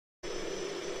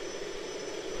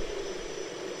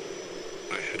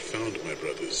had found my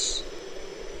brothers,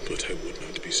 but I would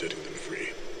not be setting them free.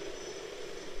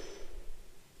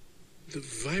 The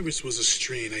virus was a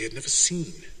strain I had never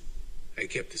seen. I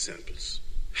kept the samples.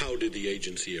 How did the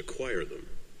agency acquire them?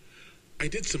 I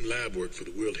did some lab work for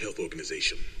the World Health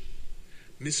Organization.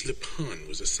 Miss Lipan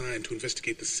was assigned to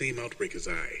investigate the same outbreak as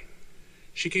I.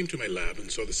 She came to my lab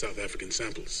and saw the South African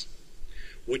samples.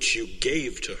 Which you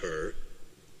gave to her?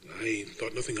 I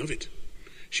thought nothing of it.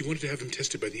 She wanted to have them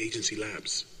tested by the agency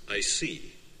labs. I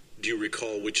see. Do you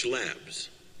recall which labs?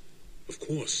 Of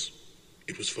course.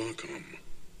 It was Farcom.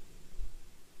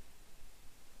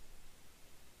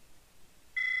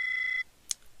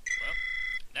 Well,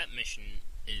 that mission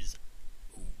is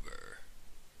over.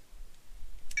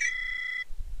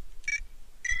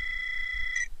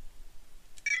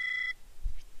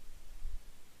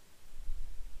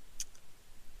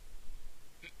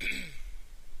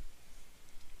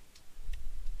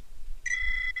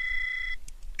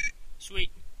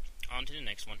 Sweet. On to the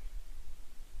next one.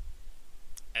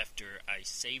 After I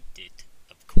saved it,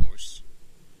 of course.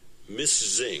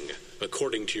 Miss Xing,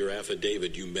 according to your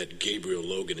affidavit, you met Gabriel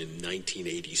Logan in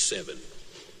 1987.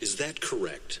 Is that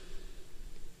correct?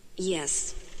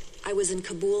 Yes. I was in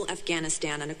Kabul,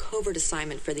 Afghanistan on a covert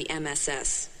assignment for the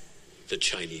MSS. The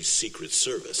Chinese Secret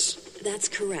Service. That's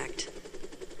correct.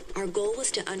 Our goal was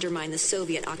to undermine the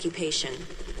Soviet occupation.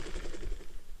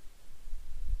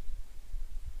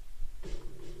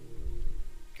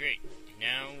 Great.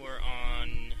 Now we're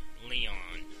on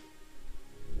Lian.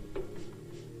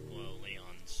 Well,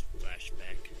 Leon's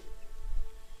flashback.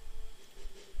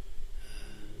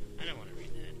 I don't want to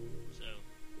read that, so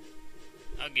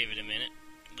I'll give it a minute.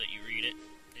 Let you read it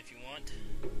if you want.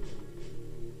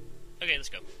 Okay, let's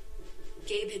go.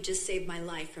 Gabe had just saved my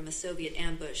life from a Soviet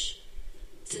ambush.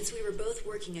 Since we were both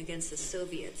working against the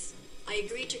Soviets, I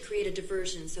agreed to create a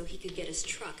diversion so he could get his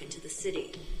truck into the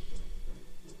city.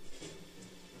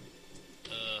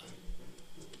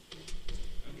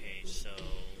 Okay, so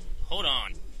hold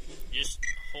on. Just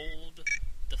hold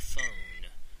the phone.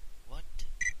 What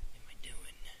am I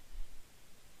doing?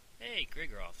 Hey,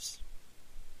 Grigorovs.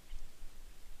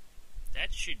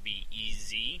 That should be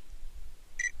easy.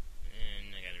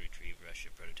 And I gotta retrieve Russia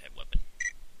prototype weapon.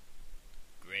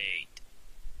 Great.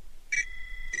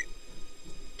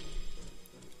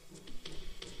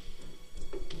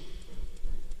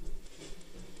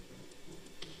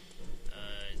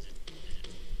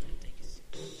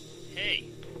 Hey!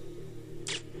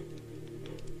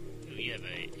 Ooh, you have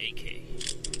a AK.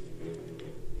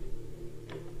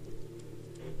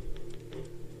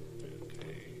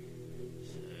 Okay.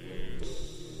 So,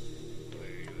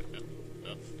 where do I...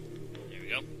 Oh, there we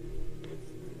go.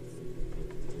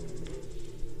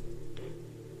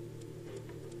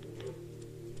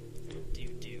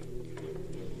 Do.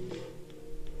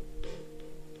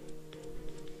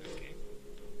 Okay.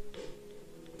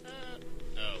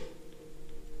 Oh.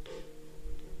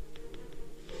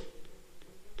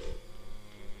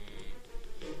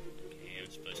 Okay, I'm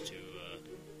supposed to,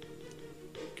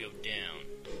 go down.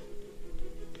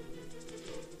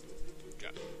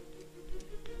 Drop.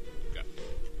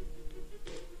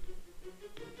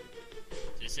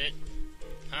 Is this it?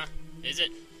 Huh? Is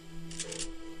it?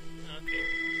 Okay.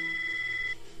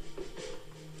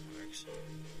 Works.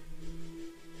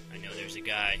 I know there's a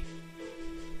guy.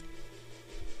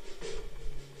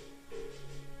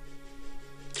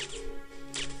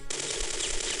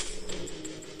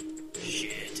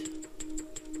 Shit.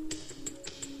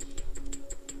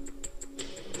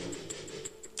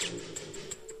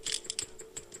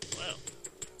 Well,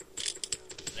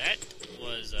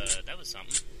 that was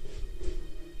something.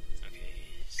 Okay,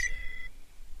 so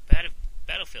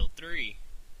Battlefield 3.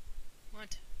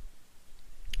 What?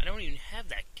 I don't even have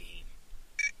that game.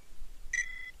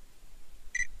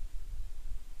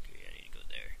 Okay, I need to go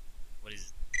there. What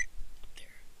is up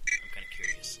there? I'm kind of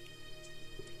curious.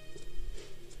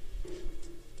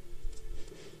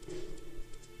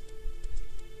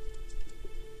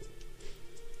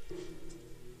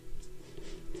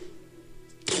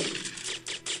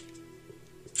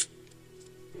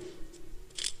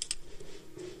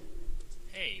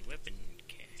 Hey, weapon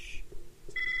cache.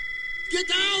 Get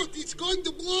out! It's going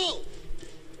to blow!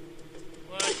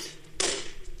 What?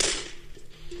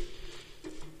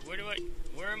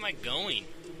 Where am I going?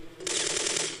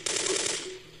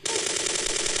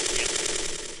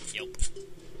 Yep.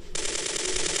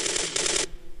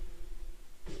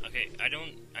 Okay, I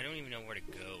don't even know where to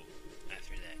go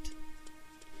after that.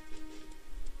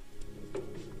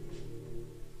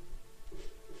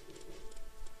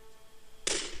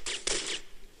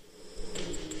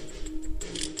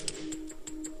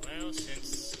 Well,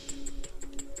 since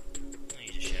I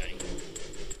need to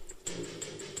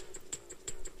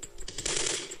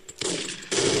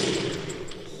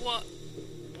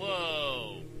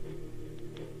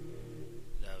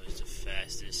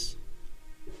fastest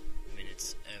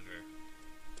minutes ever.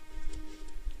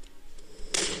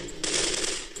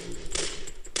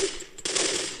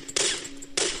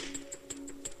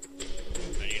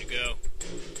 I need to go.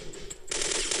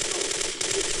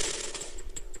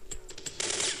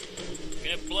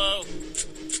 Gonna blow.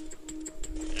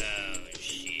 Oh,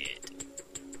 shit.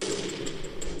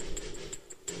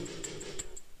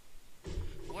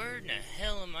 Where in the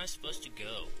hell am I supposed to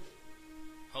go?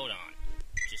 Hold on.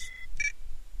 Just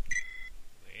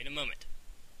wait a moment.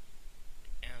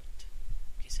 Out.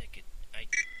 Guess I could. I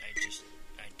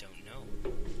don't know.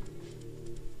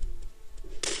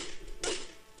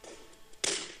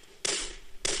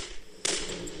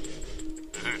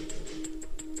 Uh-huh.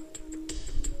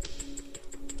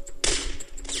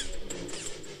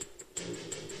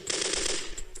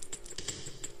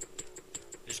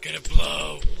 It's gonna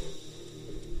blow.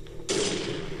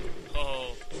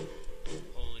 Oh.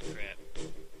 Holy crap.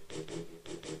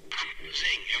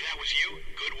 Xing, if that was you,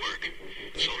 good work.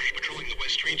 Soldiers patrolling the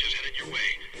West Street just headed your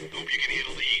way. Hope you can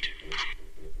handle the heat.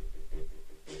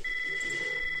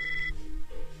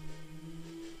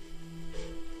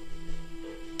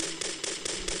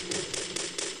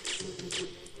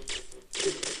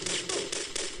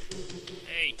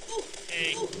 Hey.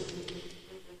 Hey.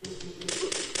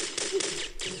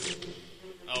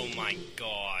 Oh my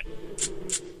god.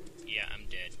 Yeah, I'm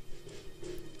dead.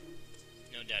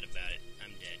 No doubt about it.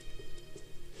 I'm dead.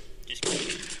 Just kill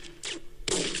me.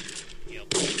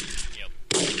 Yep.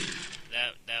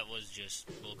 That was just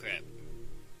bullcrap.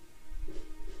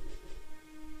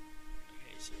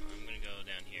 Okay, so I'm gonna go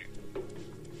down here.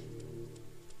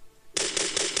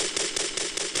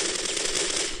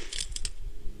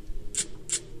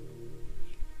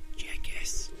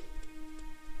 Jackass.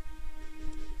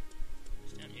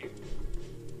 It's down here.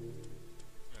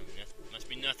 Oh, must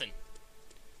be nothing.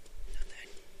 Nothing.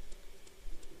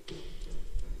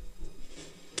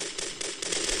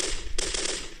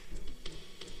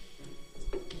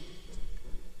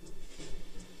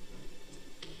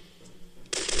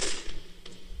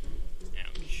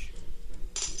 Ouch.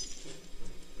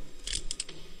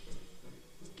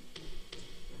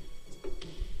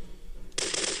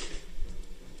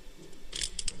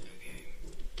 Okay.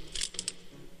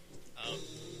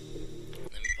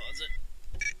 Let me pause it.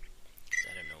 Because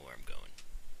I don't know where I'm going.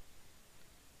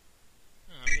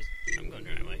 Oh, I'm going the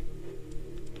right way.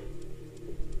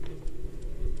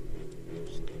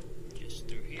 Just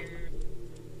through here.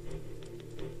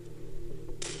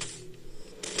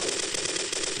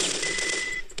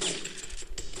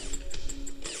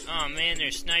 Oh man,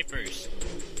 there's snipers.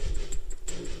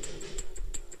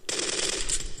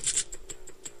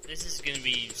 This is gonna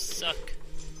be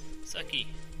sucky.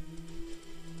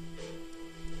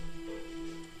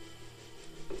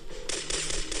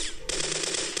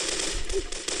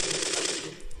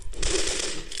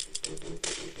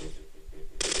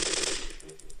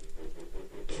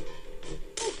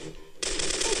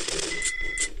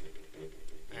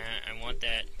 I want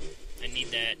that. I need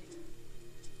that.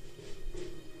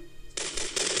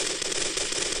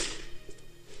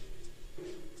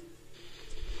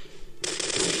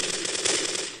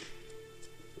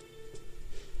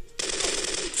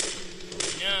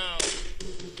 No.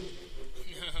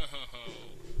 No.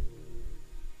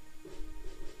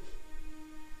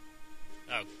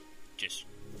 Oh, just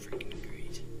freaking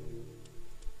great.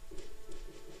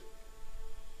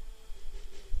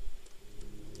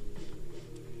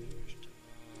 First of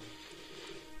all.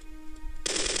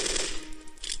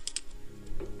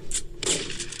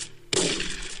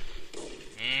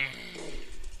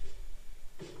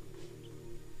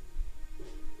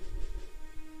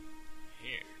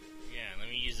 Here. Yeah, let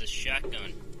me use the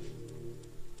shotgun.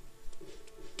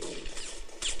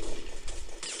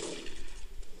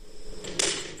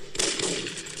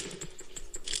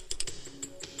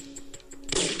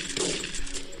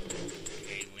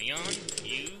 Okay, Leon,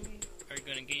 you are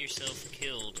gonna get yourself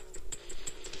killed.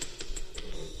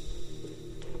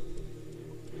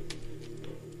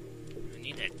 I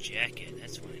need that jacket,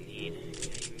 that's what I need.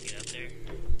 Can I even get up there?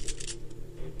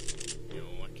 No,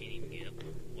 I can't even get up.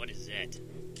 What is that?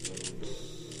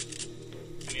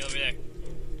 Get me over there.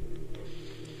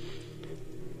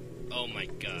 Oh my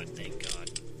god, thank God.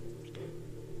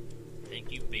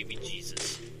 Thank you, baby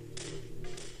Jesus.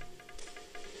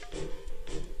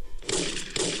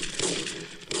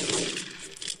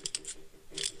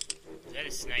 Is that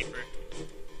a sniper?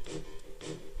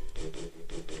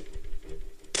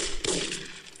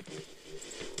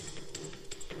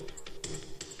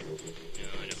 No,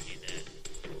 I don't need that.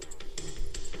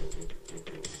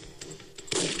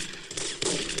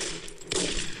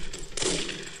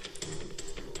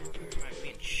 Where might be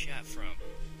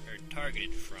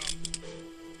targeted from.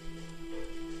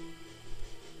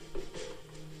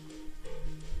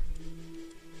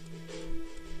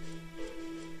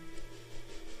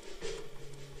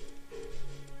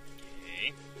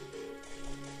 Okay.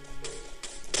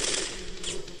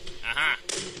 Aha!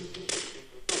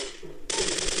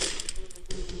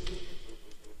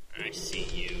 I see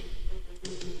you.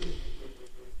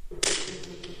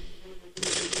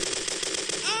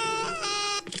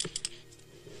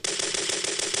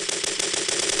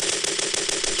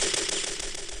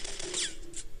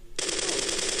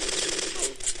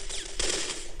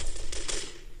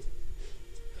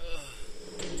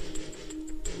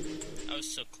 I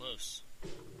was so close.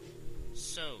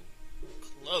 So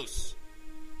close.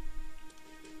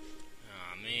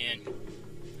 Aw, man.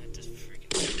 That just freaking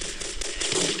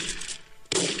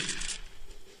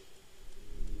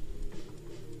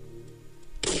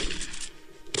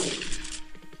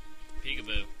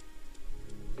Peekaboo.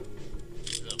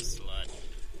 Little slut.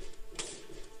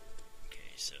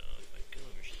 Okay, so if I go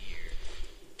over here,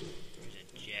 there's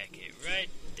a jacket right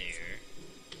there.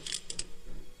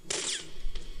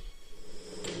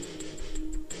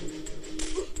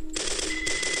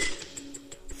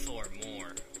 Four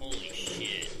more. Holy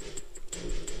shit.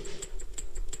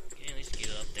 Okay, at least get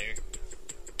up there.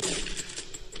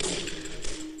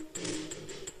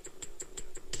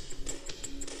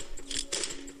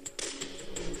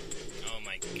 Oh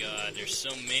my god, there's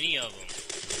so many of them.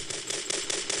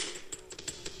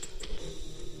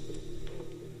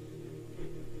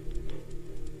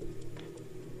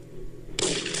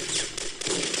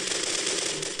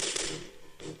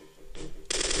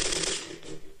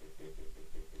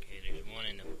 Okay, there's one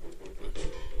on the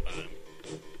bottom.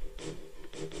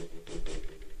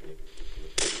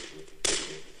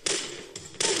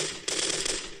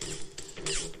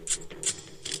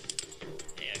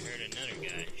 Hey, I heard another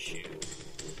guy shoot.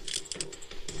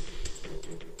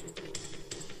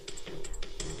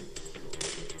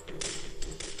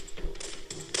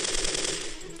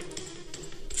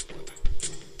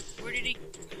 Where did he...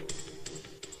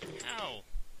 How?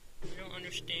 I don't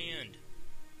understand.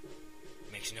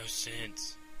 Makes no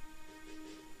sense.